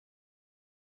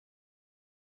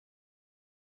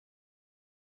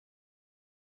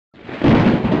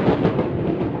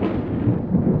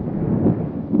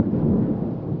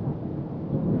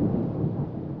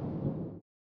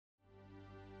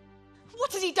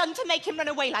done to make him run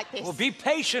away like this? Well, be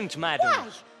patient, madam. Why?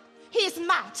 He is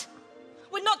mad.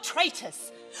 We're not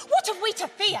traitors. What have we to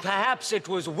fear? Perhaps it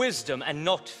was wisdom and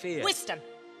not fear. Wisdom.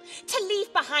 To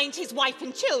leave behind his wife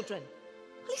and children.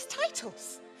 His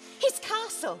titles. His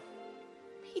castle.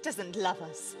 He doesn't love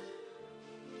us.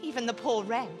 Even the poor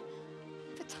wren,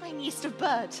 the tiniest of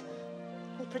birds,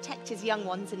 will protect his young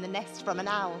ones in the nest from an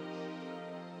owl.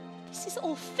 This is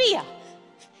all fear.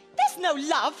 There's no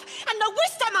love and no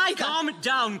wisdom either. Calm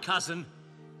down, cousin.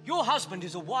 Your husband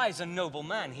is a wise and noble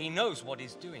man. He knows what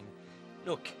he's doing.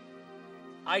 Look,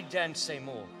 I daren't say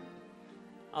more.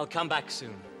 I'll come back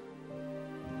soon.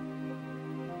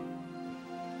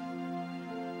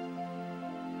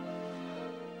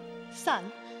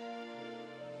 Son,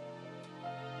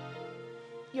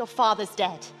 your father's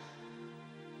dead.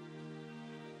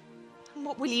 And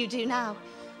what will you do now?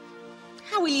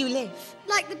 How will you live?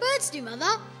 Like the birds do,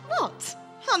 Mother. What?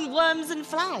 On worms and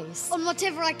flies? On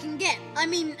whatever I can get. I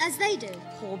mean, as they do.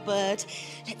 Poor bird.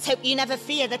 Let's hope you never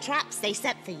fear the traps they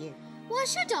set for you. Why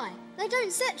should I? They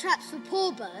don't set traps for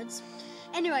poor birds.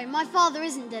 Anyway, my father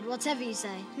isn't dead, whatever you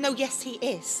say. No, yes, he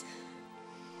is.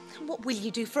 What will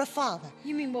you do for a father?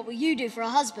 You mean what will you do for a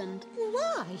husband?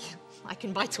 Why? I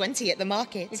can buy 20 at the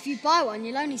market. If you buy one,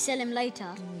 you'll only sell him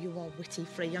later. Oh, you are witty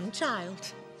for a young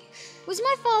child. Was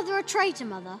my father a traitor,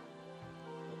 Mother?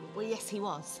 Well, yes, he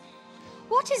was.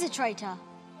 What is a traitor?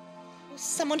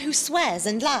 Someone who swears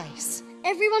and lies.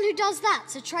 Everyone who does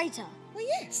that's a traitor. Well,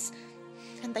 yes.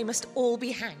 And they must all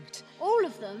be hanged. All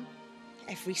of them?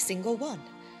 Every single one.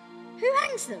 Who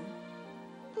hangs them?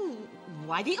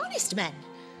 Why, the honest men.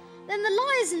 Then the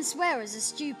liars and swearers are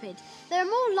stupid. There are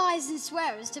more liars and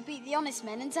swearers to beat the honest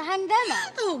men and to hang them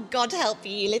up. Oh, God help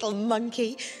you, you little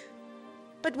monkey.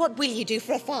 But what will you do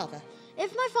for a father?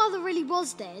 If my father really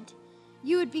was dead,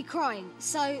 you would be crying.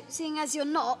 So, seeing as you're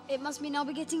not, it must mean I'll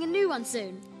be getting a new one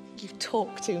soon. You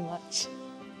talk too much.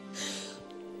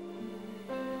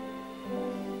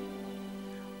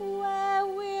 Where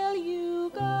will you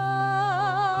go,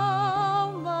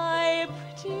 my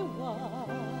pretty one?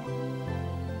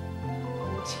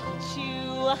 I'll teach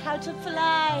you how to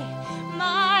fly,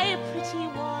 my pretty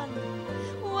one.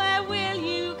 Where will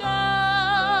you go,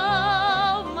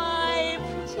 my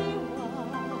pretty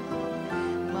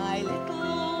one? My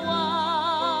little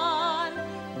one,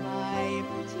 my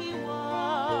pretty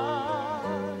one.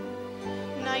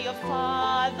 Now your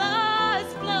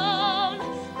father's blown,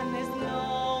 and there's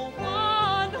no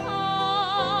one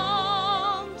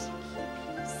home to keep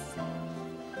you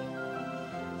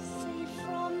safe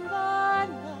from the night.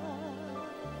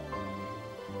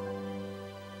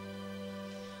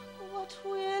 What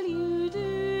will you do,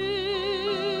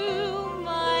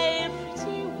 my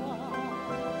pretty one?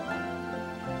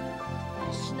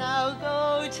 Hush, now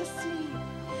go to sleep,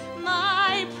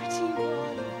 my pretty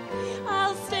one.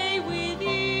 I'll stay with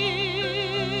you,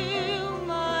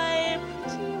 my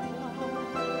pretty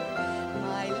one.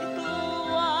 My little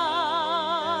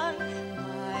one,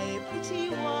 my pretty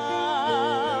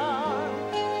one.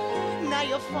 Now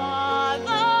your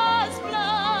father's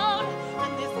blown,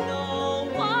 and there's no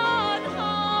one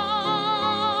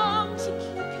home to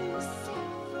keep you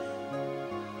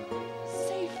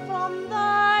safe from the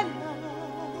night.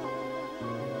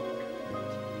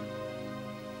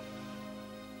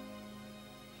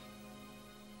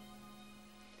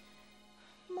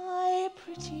 My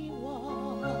pretty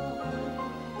one,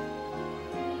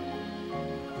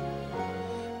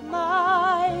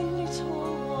 my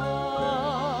little one,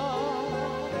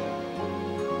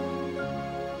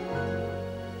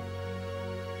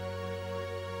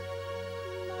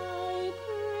 my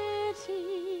pretty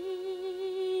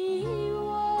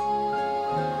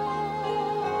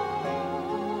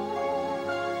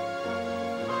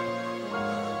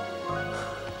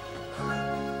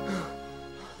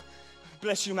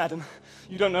Bless you, madam.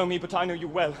 You don't know me, but I know you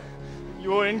well.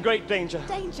 You are in great danger.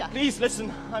 Danger? Please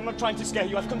listen. I'm not trying to scare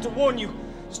you. I've come to warn you.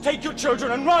 Just take your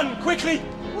children and run, quickly!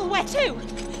 Well, where to?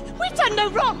 We've done no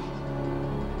wrong.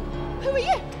 Who are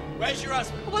you? Where's your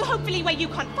husband? Well, hopefully where you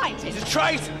can't find him. He's a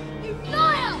traitor! You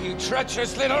liar! You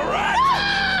treacherous little rat!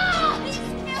 Ah!